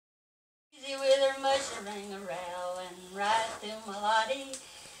mushering around, right to Melody,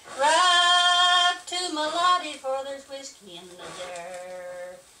 right to Melody, for there's whiskey in the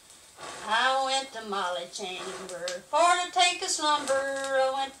jar. I went to Molly chamber for to take a slumber.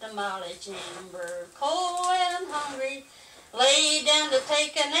 I went to Molly chamber, cold, wet, and hungry. Laid down to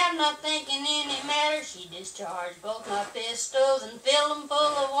take a nap, not thinking any matter. She discharged both my pistols and filled them full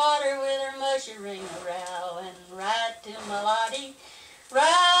of water with her mushering around, and right to Melody,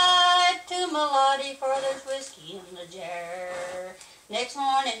 right to Melody, for there's whiskey in the jar. Next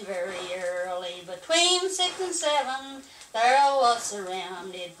morning very early, between 6 and 7, there I was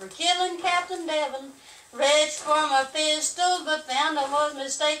surrounded for killing Captain Devon. Reached for my pistols, but found I was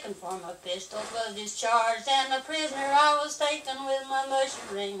mistaken, for my pistols was discharged, and a prisoner I was taken with my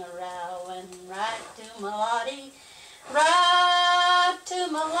mushering around, and right to Melody, right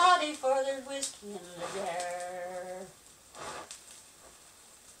to Melody, for there's whiskey in the jar.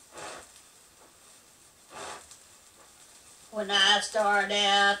 When I started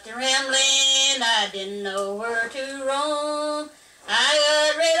out to rambling, I didn't know where to roam.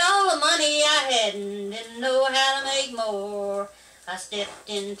 I got rid of all the money I had and didn't know how to make more. I stepped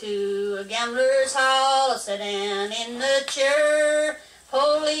into a gambler's hall, I sat down in the chair.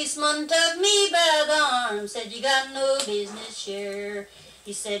 Policeman took me by the arm, said, "You got no business here."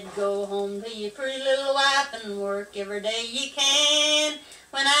 He said, "Go home to your pretty little wife and work every day you can."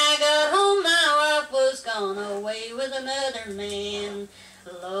 When I got home, my wife was gone away with another man.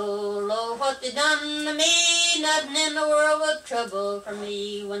 Lo, lo, what they done to me, nothing in the world but trouble for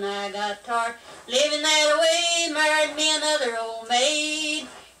me. When I got tired living that way, married me another old maid.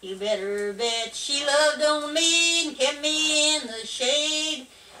 You better bet she loved on me and kept me in the shade.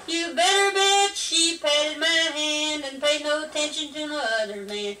 You better bet she patted my hand and paid no attention to no other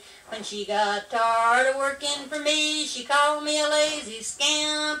man. When she got tired of working for me, she called me a lazy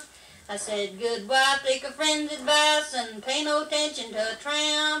scamp. I said, "Good wife, take a friend's advice and pay no attention to a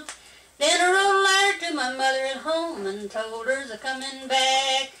tramp." Then I wrote a letter to my mother at home and told her's a coming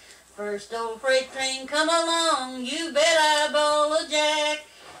back. First old freight train come along, you bet I bawl a jack.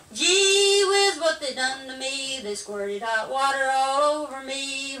 Gee whiz, what they done to me, they squirted hot water all over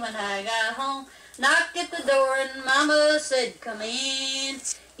me. When I got home, knocked at the door and Mama said, "Come in.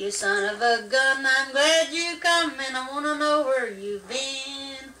 You son of a gun, I'm glad you come and I want to know where you've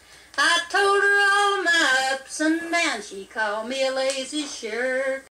been." I told her all of my ups and downs, she called me a lazy shirk.